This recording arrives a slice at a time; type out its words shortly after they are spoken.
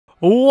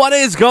What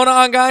is going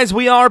on, guys?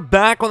 We are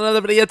back with another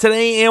video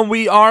today, and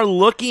we are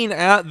looking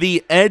at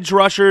the edge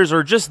rushers,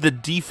 or just the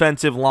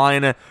defensive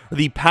line,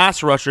 the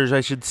pass rushers,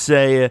 I should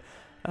say,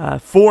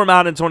 for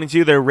Madden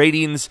 22. Their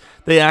ratings,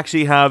 they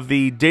actually have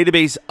the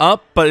database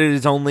up, but it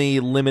is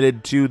only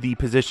limited to the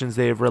positions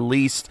they have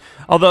released.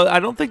 Although, I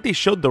don't think they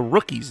showed the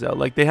rookies, though.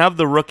 Like, they have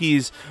the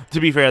rookies.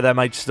 To be fair, that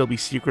might still be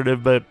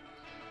secretive, but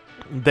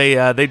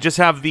they just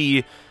have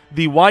the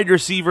wide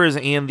receivers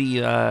and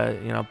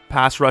the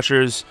pass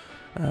rushers,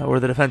 or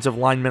the defensive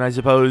linemen, I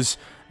suppose.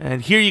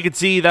 And here you can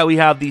see that we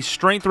have the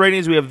strength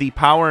ratings, we have the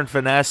power and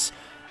finesse,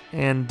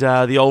 and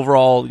the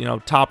overall,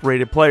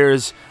 top-rated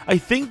players. I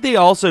think they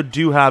also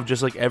do have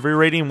just like every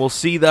rating. We'll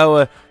see,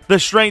 though. The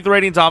strength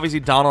ratings,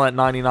 obviously, Donald at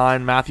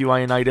 99, Matthew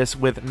Ioannidis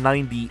with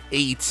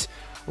 98.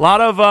 A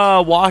lot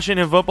of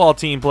Washington football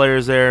team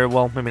players there.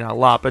 Well, maybe not a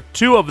lot, but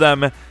two of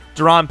them,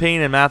 Deron Payne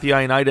and Matthew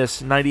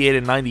Ioannidis, 98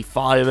 and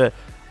 95.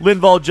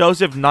 Linval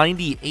Joseph,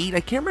 98. I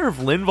can't remember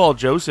if Linval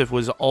Joseph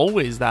was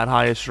always that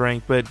highest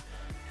strength, but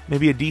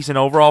maybe a decent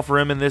overall for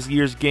him in this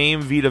year's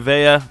game. Vita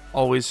Vea,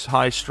 always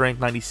high strength,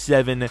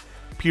 97.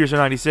 Pearson,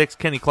 96.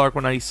 Kenny Clark,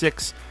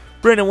 196.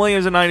 Brandon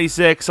Williams,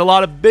 96. A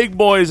lot of big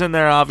boys in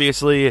there,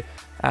 obviously,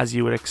 as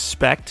you would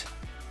expect.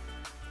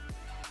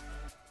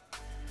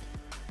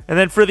 And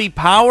then for the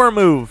power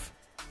move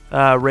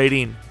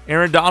rating,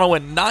 Aaron Donald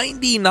went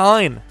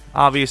 99.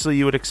 Obviously,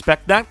 you would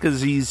expect that because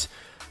he's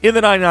in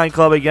the 99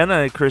 club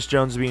again. Chris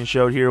Jones being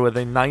showed here with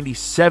a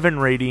 97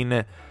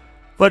 rating.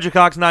 Fletcher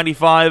Cox,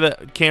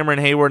 95. Cameron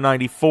Hayward,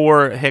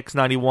 94. Hicks,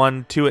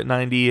 91. Tuitt,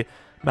 90.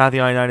 Matthew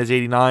Ioannidis,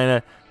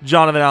 89.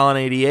 Jonathan Allen,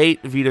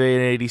 88. Vita Vea,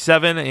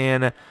 87.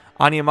 And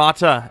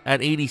Onyemata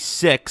at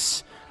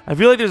 86. I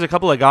feel like there's a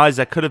couple of guys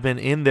that could have been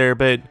in there,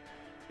 but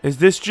is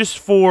this just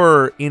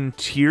for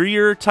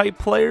interior type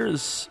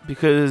players?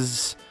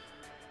 Because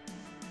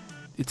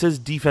it says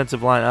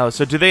defensive line. Oh,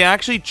 so do they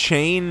actually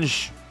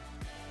change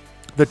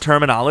the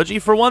terminology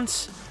for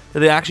once?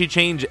 Did they actually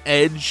change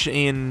edge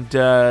and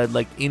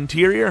like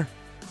interior?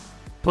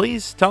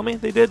 Please tell me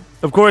they did.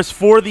 Of course,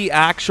 for the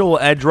actual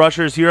edge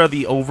rushers, here are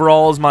the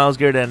overalls. Myles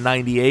Garrett at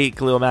 98,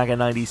 Khalil Mack at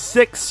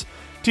 96,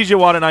 TJ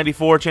Watt at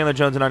 94, Chandler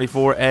Jones at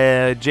 94,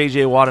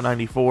 JJ Watt at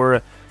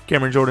 94,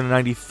 Cameron Jordan at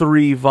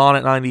 93, Vaughn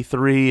at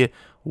 93.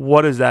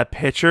 What is that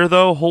picture,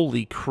 though?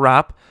 Holy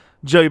crap.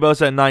 Joey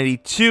Bosa at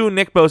 92,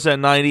 Nick Bosa at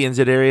 90, and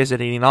Za'Darius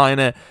at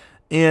 89.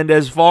 And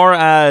as far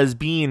as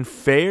being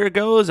fair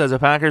goes, as a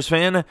Packers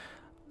fan,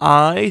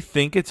 I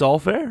think it's all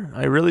fair.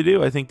 I really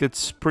do. I think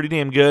that's pretty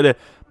damn good.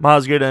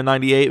 Myles Garrett at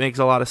 98 makes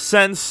a lot of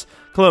sense.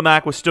 Khalil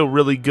Mack was still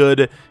really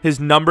good. His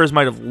numbers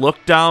might have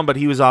looked down, but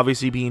he was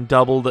obviously being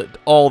doubled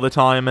all the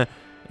time.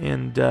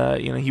 And,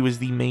 he was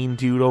the main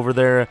dude over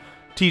there.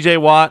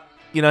 TJ Watt,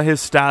 his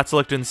stats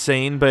looked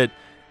insane, but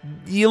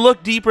you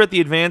look deeper at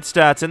the advanced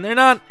stats, and they're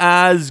not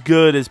as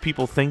good as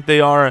people think they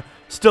are.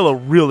 Still a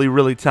really,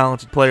 really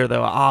talented player,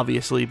 though,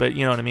 obviously, but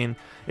you know what I mean?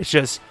 It's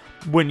just,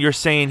 when you're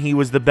saying he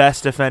was the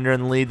best defender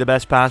in the league, the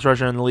best pass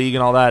rusher in the league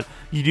and all that,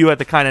 you do have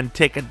to kind of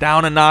take it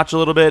down a notch a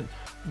little bit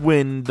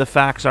when the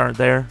facts aren't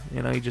there.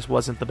 He just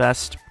wasn't the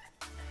best.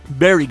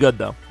 Very good,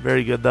 though.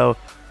 Very good, though.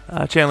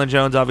 Chandler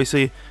Jones,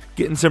 obviously,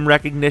 getting some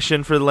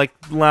recognition for, the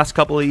last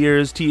couple of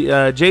years.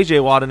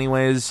 J.J. Watt,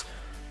 anyways,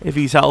 if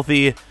he's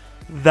healthy,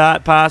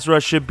 that pass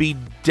rush should be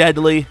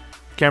deadly.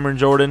 Cameron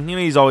Jordan,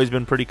 he's always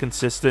been pretty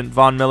consistent.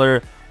 Von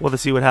Miller, we'll have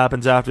to see what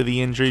happens after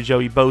the injury.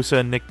 Joey Bosa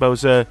and Nick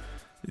Bosa,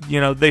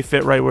 they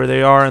fit right where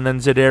they are. And then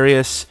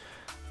Za'Darius,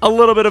 a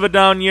little bit of a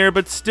down year,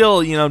 but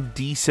still,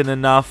 decent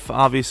enough,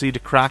 obviously, to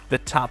crack the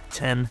top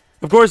 10.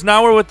 Of course,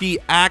 now we're with the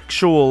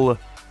actual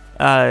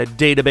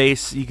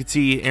database. You can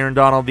see Aaron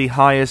Donald, the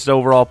highest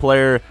overall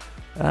player.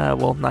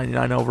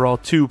 99 overall.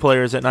 2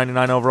 players at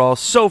 99 overall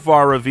so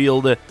far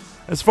revealed.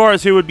 As far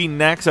as who would be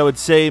next, I would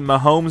say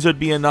Mahomes would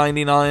be a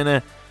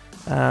 99.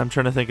 I'm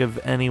trying to think of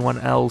anyone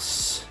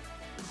else.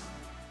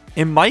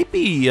 It might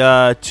be 2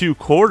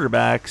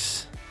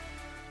 quarterbacks.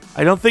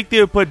 I don't think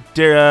they would put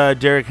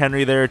Derrick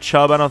Henry there.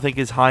 Chubb, I don't think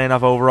is high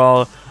enough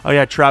overall. Oh,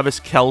 yeah, Travis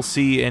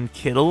Kelce and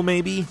Kittle,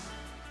 maybe?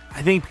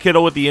 I think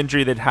Kittle, with the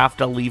injury, they'd have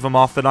to leave him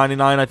off the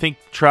 99. I think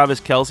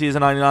Travis Kelce is a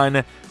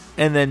 99.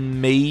 And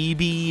then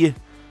maybe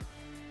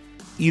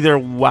either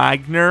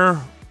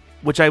Wagner,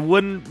 which I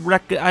wouldn't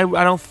I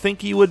don't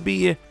think he would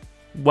be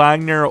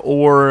Wagner,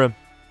 or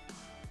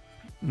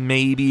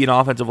maybe an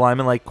offensive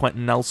lineman like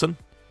Quentin Nelson.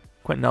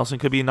 Quentin Nelson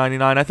could be a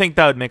 99. I think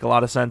that would make a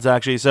lot of sense,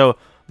 actually. So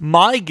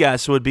my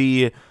guess would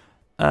be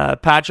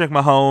Patrick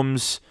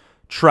Mahomes,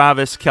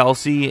 Travis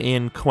Kelce,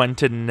 and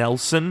Quentin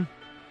Nelson.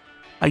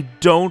 I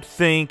don't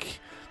think...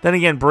 Then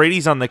again,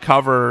 Brady's on the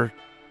cover.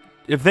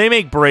 If they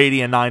make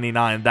Brady a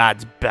 99,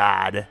 that's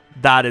bad.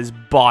 That is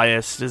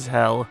biased as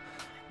hell.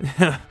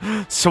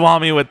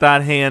 Swami with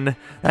that hand.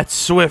 That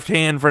swift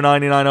hand for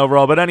 99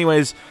 overall. But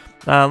anyways,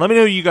 let me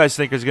know who you guys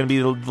think is going to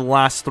be the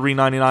last 3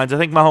 99s. I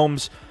think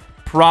Mahomes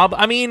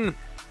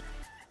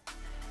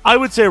I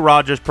would say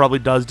Rodgers probably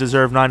does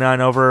deserve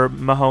 99 over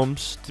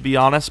Mahomes, to be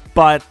honest.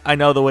 But I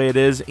know the way it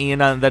is,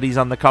 and that he's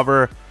on the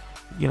cover.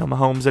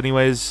 Mahomes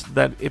anyways,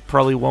 that it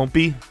probably won't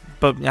be.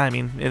 but I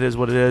mean, it is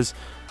what it is.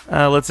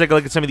 Let's take a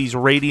look at some of these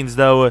ratings,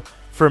 though,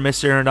 for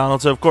Mr. Aaron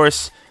Donald. So, of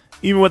course,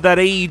 even with that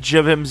age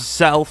of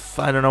himself,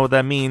 I don't know what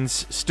that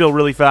means, still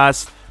really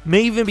fast.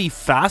 May even be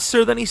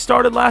faster than he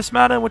started last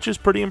Madden, which is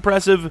pretty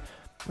impressive.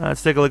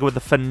 Let's take a look at what the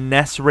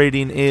finesse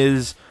rating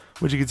is,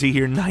 which you can see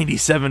here,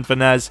 97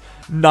 finesse,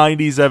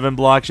 97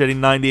 block shedding,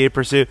 98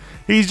 pursuit.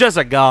 He's just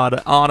a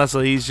god,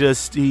 honestly.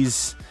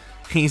 He's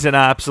an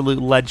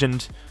absolute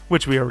legend,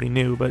 which we already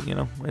knew, but, you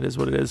know, it is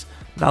what it is.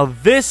 Now,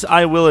 this,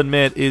 I will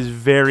admit, is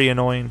very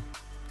annoying.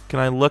 Can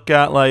I look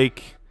at,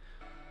 like...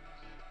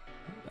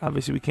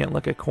 Obviously, we can't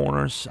look at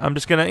corners. I'm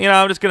just gonna,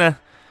 I'm just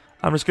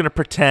gonna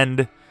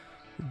pretend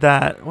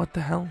that... What the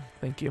hell?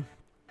 Thank you.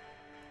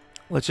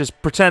 Let's just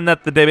pretend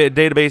that the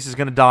database is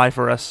gonna die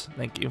for us.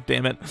 Thank you.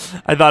 Damn it.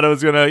 I thought it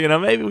was gonna,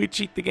 maybe we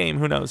cheat the game.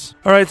 Who knows?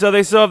 All right, so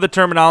they still have the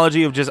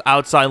terminology of just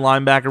outside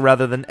linebacker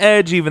rather than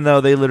edge, even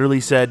though they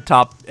literally said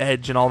top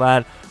edge and all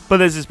that. But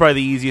this is probably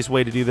the easiest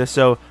way to do this.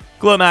 So,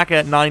 Gamertag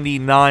at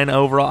 99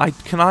 overall.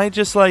 Can I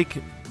just, like,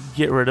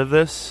 get rid of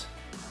this?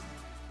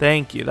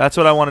 Thank you. That's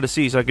what I wanted to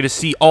see, so I could just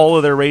see all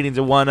of their ratings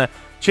in one.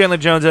 Chandler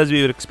Jones, as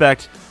we would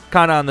expect,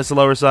 kind of on this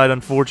lower side,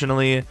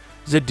 unfortunately.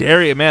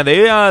 Za'Darius, man,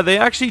 they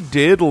actually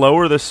did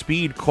lower the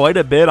speed quite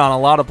a bit on a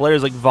lot of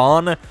players. Like,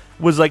 Vaughn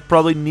was, like,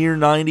 probably near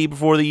 90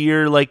 before the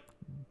year. Like,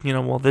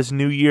 well, this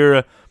new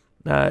year,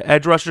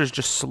 edge rusher is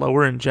just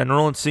slower in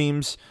general, it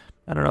seems.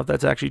 I don't know if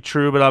that's actually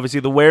true, but obviously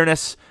the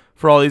awareness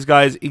for all these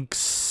guys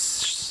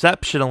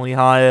exceptionally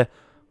high.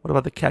 What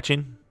about the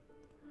catching?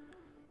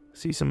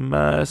 See some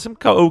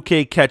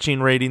okay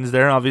catching ratings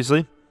there,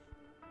 obviously.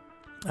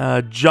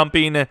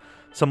 Jumping,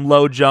 some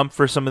low jump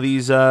for some of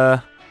these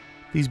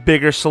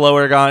bigger,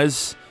 slower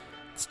guys.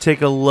 Let's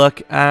take a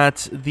look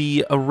at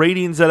the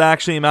ratings that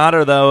actually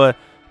matter, though.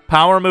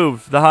 Power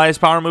move, the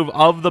highest power move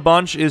of the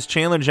bunch is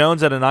Chandler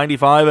Jones at a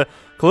 95.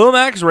 Khalil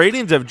Mack's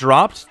ratings have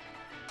dropped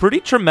pretty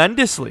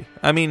tremendously.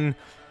 I mean,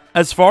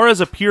 as far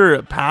as a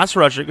pure pass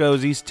rusher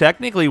goes, he's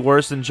technically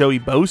worse than Joey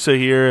Bosa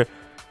here.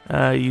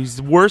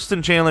 He's worse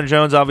than Chandler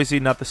Jones, obviously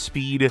not the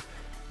speed.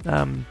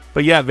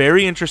 But yeah,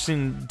 very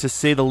interesting to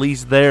say the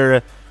least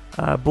there.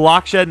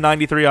 Block shed,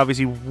 93,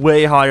 obviously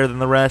way higher than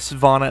the rest.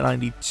 Vaughn at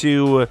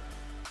 92.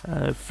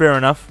 Fair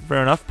enough.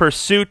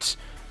 Pursuit,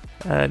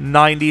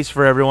 90s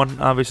for everyone,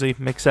 obviously,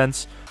 makes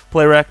sense.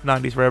 Play rec,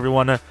 90s for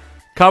everyone.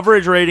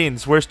 Coverage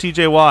ratings, where's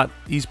TJ Watt?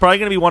 He's probably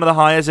going to be one of the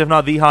highest, if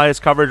not the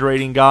highest coverage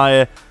rating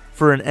guy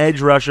for an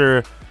edge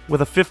rusher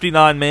with a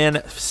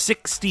 59-man,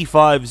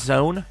 65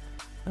 zone.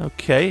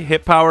 Okay,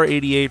 hit power,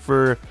 88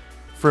 for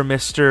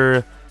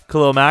Mr.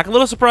 Khalil Mack. A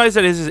little surprised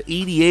that his is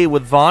 88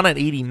 with Vaughn at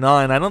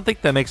 89. I don't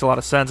think that makes a lot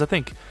of sense. I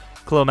think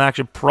Khalil Mack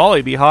should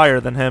probably be higher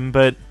than him,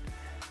 but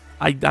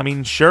I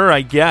mean, sure,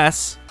 I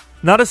guess.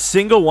 Not a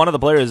single one of the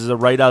players is a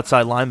right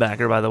outside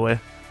linebacker, by the way,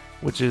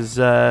 which is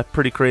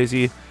pretty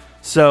crazy.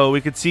 So we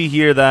could see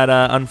here that,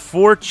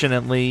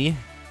 unfortunately,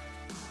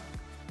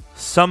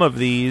 some of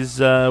these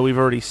we've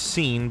already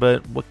seen,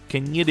 but what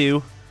can you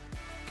do?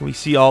 Can we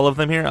see all of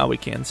them here? Oh, we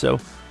can. So,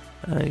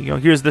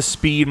 here's the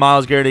speed.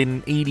 Myles Garrett,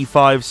 an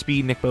 85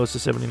 speed. Nick Bosa,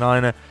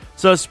 79.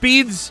 So,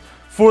 speeds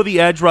for the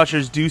edge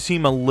rushers do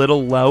seem a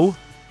little low,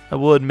 I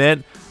will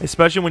admit,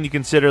 especially when you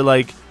consider,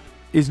 like,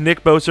 is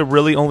Nick Bosa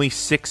really only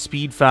 6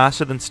 speed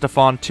faster than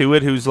Stephon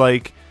Tuitt, who's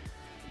like,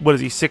 what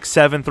is he,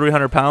 6'7",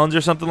 300 pounds or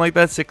something like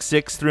that?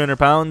 6'6", 300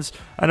 pounds?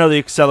 I know the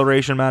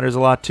acceleration matters a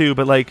lot too,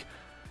 but, like,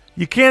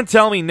 you can't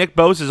tell me Nick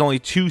Bosa is only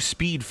 2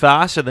 speed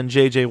faster than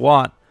J.J.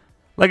 Watt.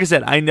 Like I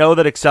said, I know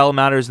that Excel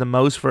matters the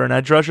most for an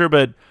edge rusher,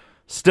 but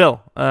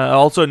still.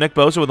 Also, Nick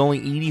Bosa with only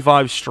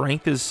 85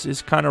 strength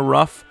is kind of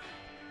rough.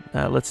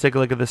 Let's take a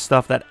look at the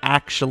stuff that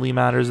actually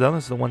matters, though.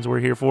 This is the ones we're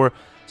here for.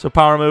 So,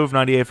 power move,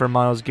 98 for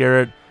Myles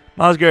Garrett.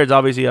 Myles Garrett's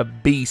obviously a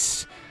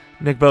beast.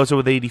 Nick Bosa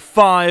with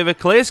 85.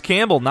 Calais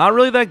Campbell, not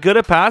really that good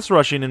at pass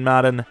rushing in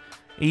Madden.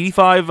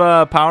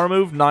 85 power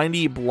move,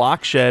 90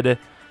 block shed.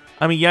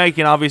 I mean, yeah, he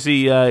can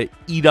obviously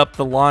eat up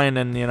the line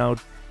and,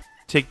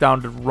 take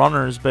down the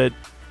runners, but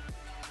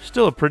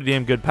still a pretty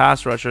damn good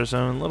pass rusher, so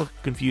I'm a little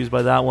confused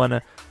by that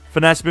one.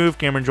 Finesse move,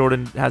 Cameron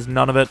Jordan has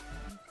none of it.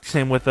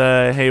 Same with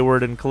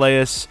Hayward and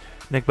Calais.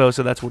 Nick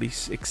Bosa, that's what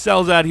he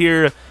excels at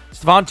here.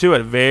 Stephon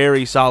Tuitt,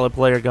 very solid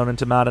player going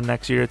into Madden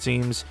next year, it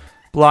seems.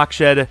 Block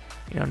shed,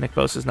 Nick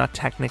Bosa is not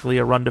technically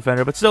a run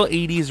defender, but still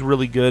 80s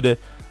really good.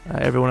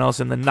 Everyone else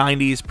in the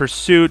 90s.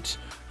 Pursuit,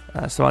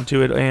 Stephon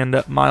Tuitt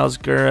and Myles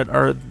Garrett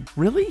are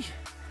really?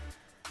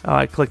 Oh,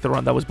 I clicked the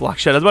run. That was block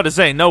shed. I was about to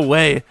say, no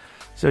way.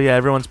 So, yeah,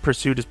 everyone's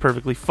pursuit is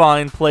perfectly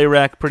fine. Play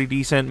rec, pretty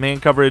decent. Man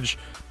coverage,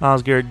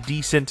 Myles Garrett,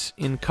 decent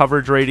in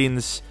coverage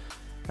ratings.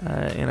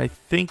 And I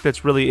think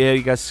that's really it.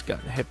 You guys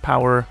got hit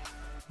power.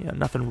 Yeah,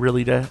 nothing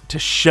really to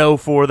show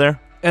for there.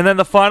 And then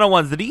the final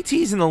ones, the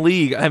DTs in the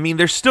league, I mean,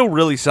 they're still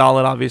really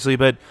solid, obviously,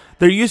 but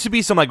there used to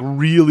be some, like,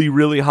 really,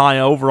 really high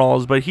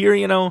overalls. But here,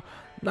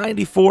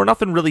 94,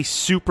 nothing really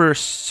super,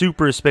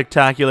 super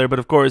spectacular. But,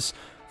 of course,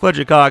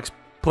 Fletcher Cox,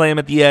 play him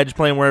at the edge,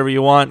 play him wherever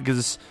you want,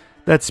 because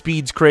that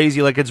speed's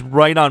crazy. Like, it's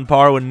right on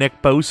par with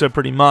Nick Bosa,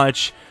 pretty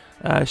much.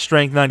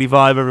 Strength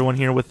 95, everyone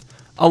here with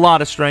a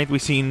lot of strength.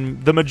 We've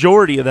seen the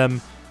majority of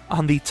them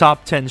on the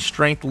top 10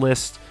 strength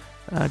list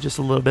just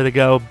a little bit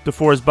ago.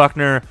 DeForest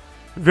Buckner,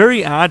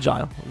 very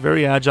agile,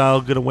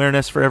 good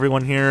awareness for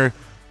everyone here,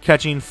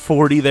 catching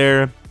 40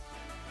 there.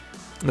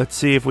 Let's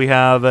see if we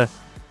have...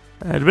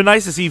 it'd been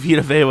nice to see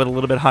Vita Vea with a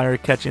little bit higher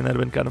catching. That'd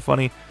have been kind of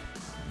funny.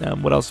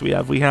 What else do we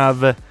have? We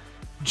have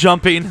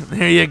jumping.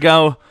 There you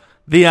go.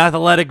 The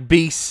athletic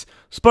beast.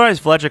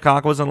 Surprised Fletcher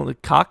Cox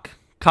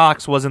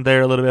wasn't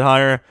there a little bit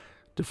higher.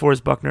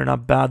 DeForest Buckner,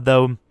 not bad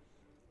though.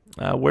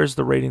 Where's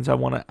the ratings I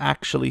want to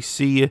actually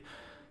see?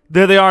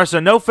 There they are. So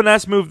no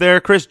finesse move there.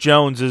 Chris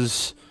Jones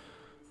is...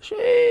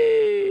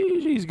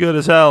 She's good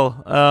as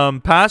hell.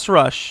 Pass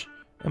rush.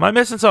 Am I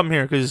missing something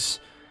here? Because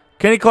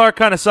Kenny Clark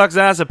kind of sucks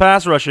ass at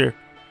pass rush here.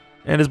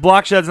 And his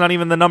block shed's not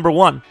even the number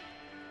 1.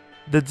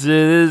 That's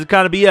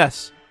kind of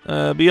BS.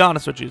 Be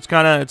honest with you. It's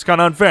kind of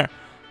unfair.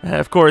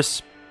 Of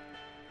course,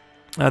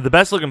 the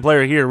best looking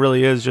player here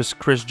really is just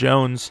Chris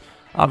Jones.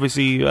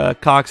 Obviously,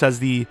 Cox has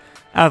the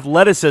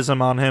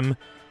athleticism on him,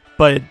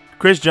 but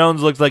Chris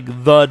Jones looks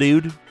like the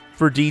dude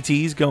for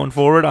DTs going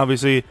forward.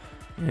 Obviously,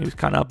 he was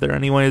kind of up there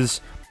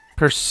anyways.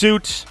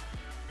 Pursuit,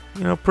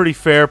 pretty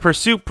fair.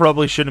 Pursuit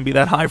probably shouldn't be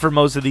that high for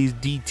most of these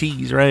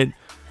DTs, right?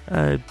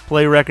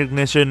 Play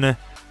recognition,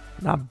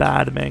 not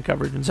bad. Man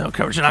coverage and zone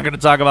coverage, not going to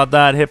talk about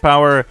that. Hit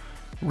power,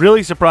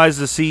 really surprised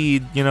to see,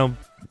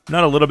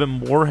 not a little bit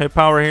more hit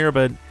power here,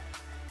 but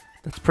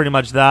that's pretty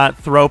much that.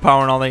 Throw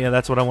power and all that, yeah,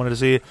 that's what I wanted to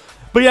see.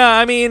 But yeah,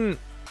 I mean,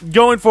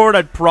 going forward,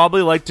 I'd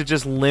probably like to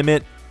just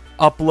limit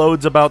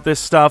uploads about this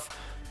stuff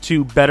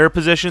to better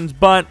positions,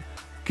 but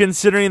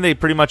considering they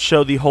pretty much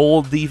show the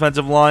whole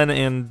defensive line,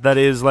 and that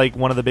is like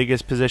one of the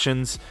biggest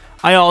positions,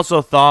 I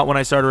also thought when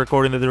I started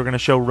recording that they were going to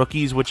show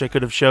rookies, which I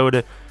could have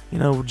showed,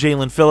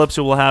 Jalen Phillips,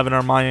 who we'll have in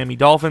our Miami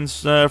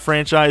Dolphins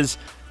franchise,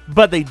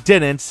 but they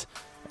didn't.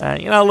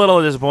 A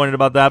little disappointed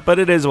about that, but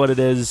it is what it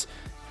is.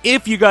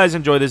 If you guys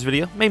enjoyed this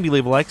video, maybe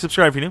leave a like,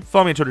 subscribe if you're new,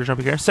 follow me on Twitter,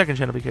 Jeromepkr, second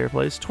channel, PK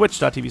Plays,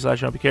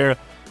 twitch.tv/Jeromepkr,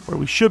 where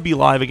we should be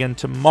live again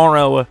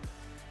tomorrow.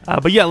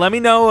 But yeah, let me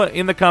know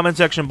in the comment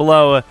section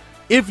below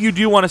if you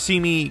do want to see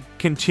me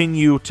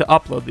continue to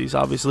upload these,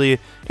 obviously.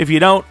 If you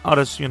don't, I'll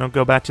just,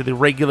 go back to the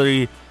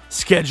regularly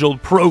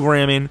scheduled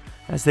programming,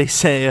 as they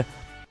say.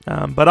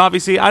 But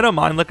obviously, I don't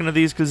mind looking at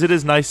these because it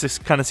is nice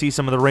to kind of see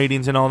some of the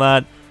ratings and all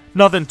that.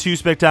 Nothing too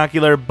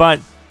spectacular,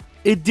 but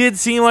it did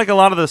seem like a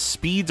lot of the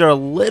speeds are a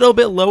little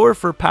bit lower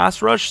for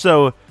pass rush,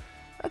 so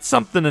that's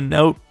something to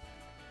note.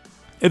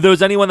 If there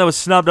was anyone that was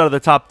snubbed out of the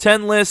top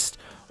 10 list,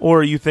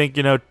 or you think,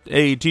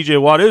 hey, TJ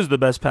Watt is the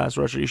best pass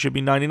rusher, he should be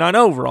 99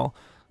 overall,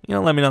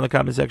 let me know in the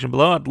comment section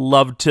below. I'd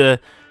love to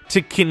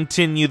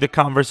continue the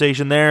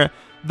conversation there.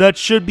 That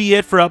should be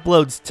it for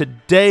uploads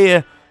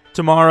today.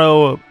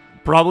 Tomorrow,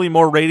 probably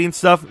more rating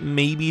stuff,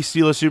 maybe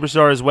steal a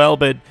superstar as well,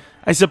 but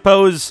I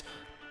suppose...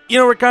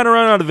 we're kind of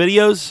running out of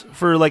videos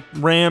for, like,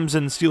 Rams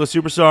and Steal a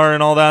Superstar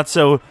and all that,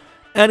 so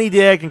any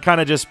day I can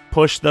kind of just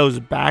push those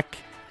back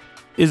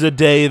is a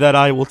day that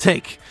I will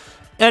take.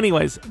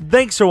 Anyways,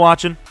 thanks for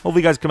watching. Hopefully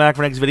you guys come back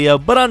for next video,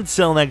 but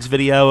until next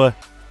video,